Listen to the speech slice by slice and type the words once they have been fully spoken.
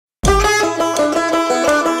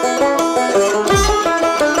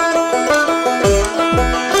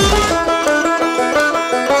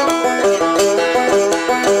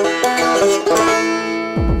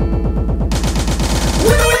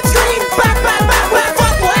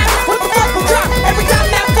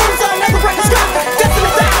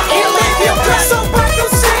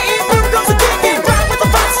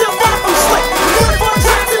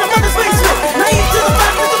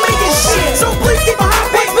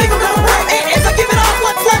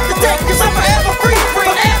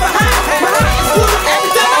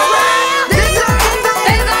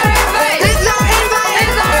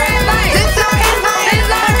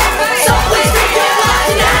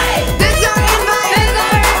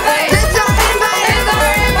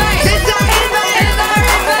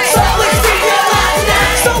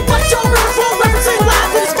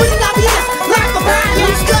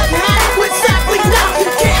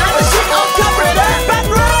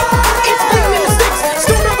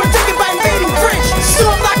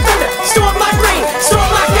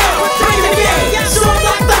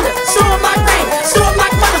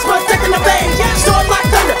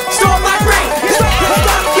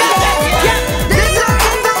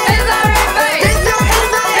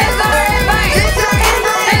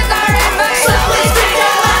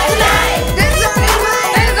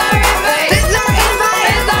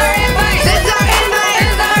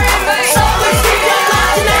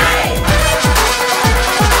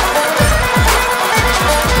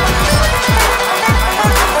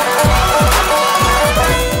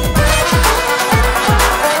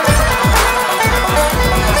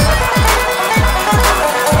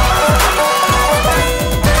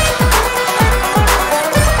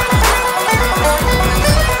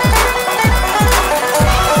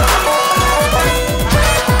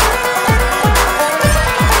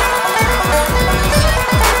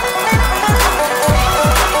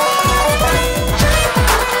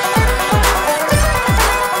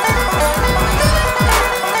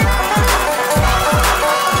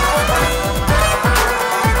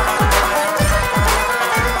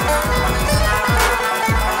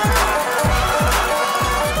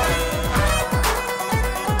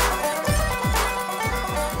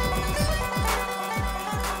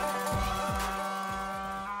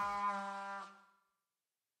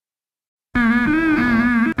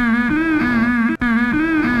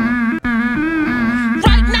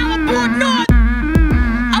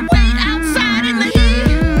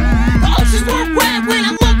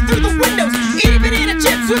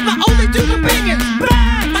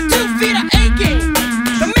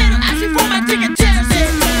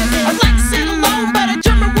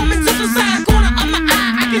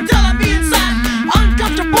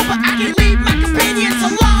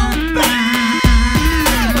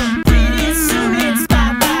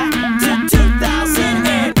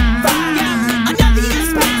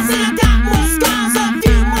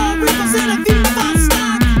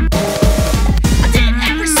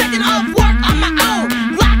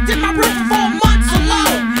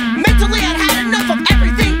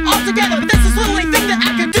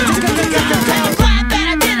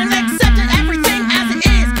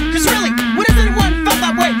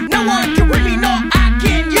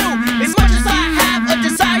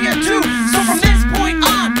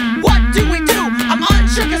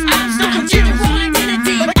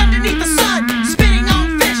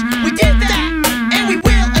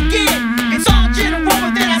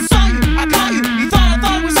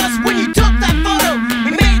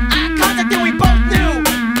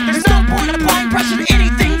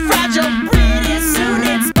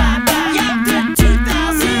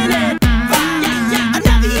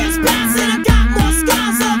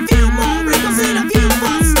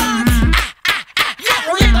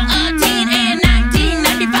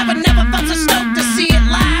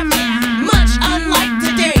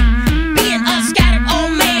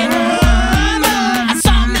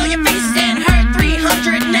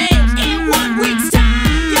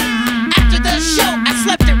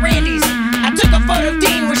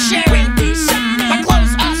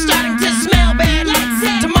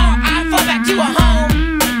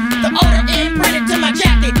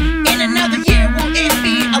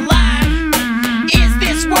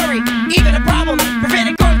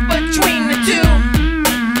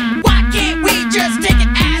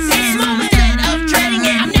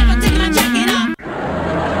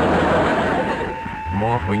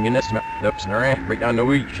Snurry, break down the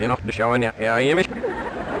week, chin off the show and yeah, you me.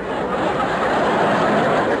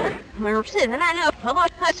 We're sitting, I know, a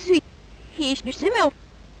lot of see. He's just a milk.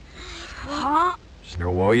 Huh? Snow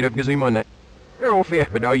wide up, gizzy money. They're all fair,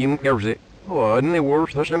 but now you can it. Oh, and the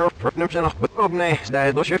worst, that's enough, prepping himself, but oh, nice,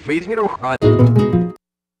 that was your face, you know.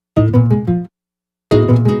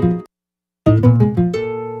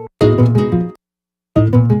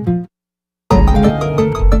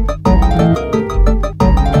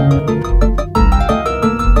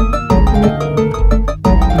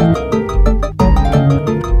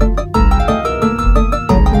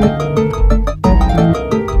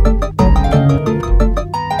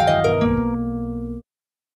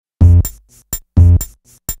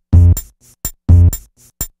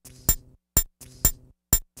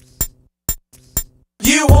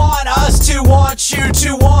 You want us to want you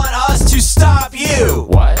to want us to stop you.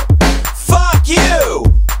 What? Fuck you.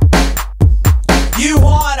 You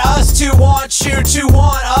want us to want you to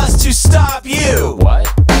want us to stop you. What?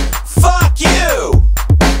 Fuck you.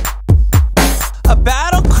 A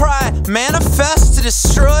battle cry manifests to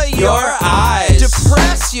destroy your eyes.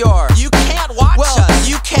 Depress your. You can't watch us.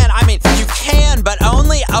 You can. I mean, you can, but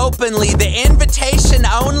only openly. The invitation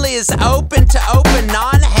only is open to open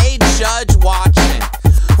non-hate judge watching.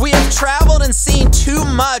 We have traveled and seen too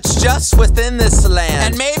much just within this land,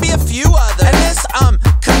 and maybe a few others. And this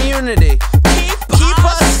community, keep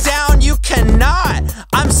us down. You cannot.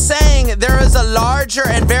 I'm saying there is a larger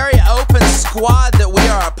and very open squad that we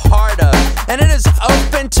are a part of, and it is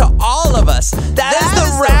open to all of us. That is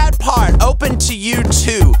the rad part. Open to you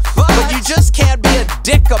too, but you just can't be a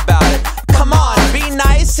dick about it. Come on, be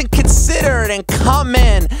nice and considerate and come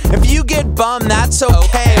in. If you get bummed, that's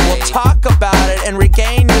okay. We'll talk about it and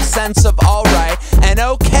regain your sense of alright and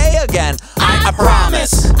okay again. I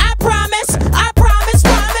promise. I promise. I promise.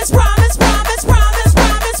 Promise. Promise. Promise. Promise.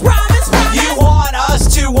 Promise. Promise. Promise. You want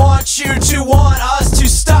us to want you to want us to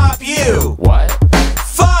stop you. What?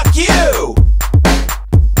 Fuck you.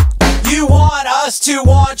 You want us to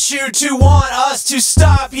want you to want us to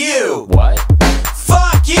stop you. What?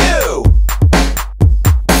 Fuck you.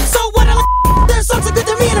 So what their songs are good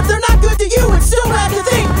to me, and if they're not good to you, it's still bad to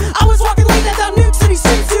think. I was walking late down New York City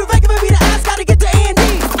streets, too vacant for me to ask how to get to A&D.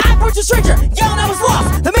 I approached a stranger, yelling I was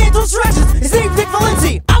lost. The man throws directions, his name's Vic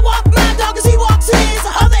Valenci. I walk mad dog as he walks his.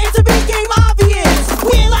 Other answer became obvious.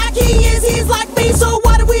 We ain't like he is, he's like me. So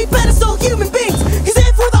why do we pedestal human beings? Cause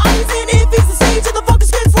if we're the audience and if he's the stage and the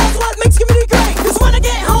focus gets lost, what makes community great? Cause when I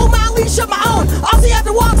get home, I'll leave shut my own. I'll see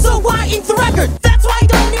after walk, so why ink the record? That's why I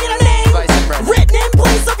don't need a name written in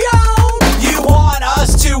place of your own. You want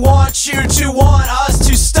us to want you to want us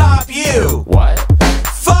to stop you. What?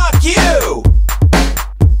 Fuck you.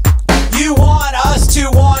 You want us to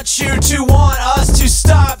want you to want us to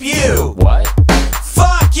stop you. What?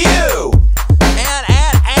 Fuck you.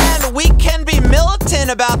 And we can be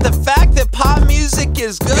militant about the fact that pop music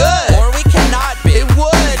is good. Or we cannot be. It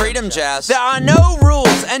would. Freedom jazz. There are no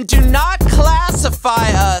rules, and do not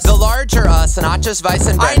classify us. The larger us, and not just Vice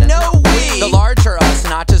and Brendan. I know we. The larger us,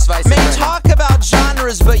 not just Vice and Brendan. May talk about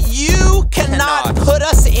genres, but you cannot put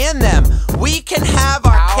us in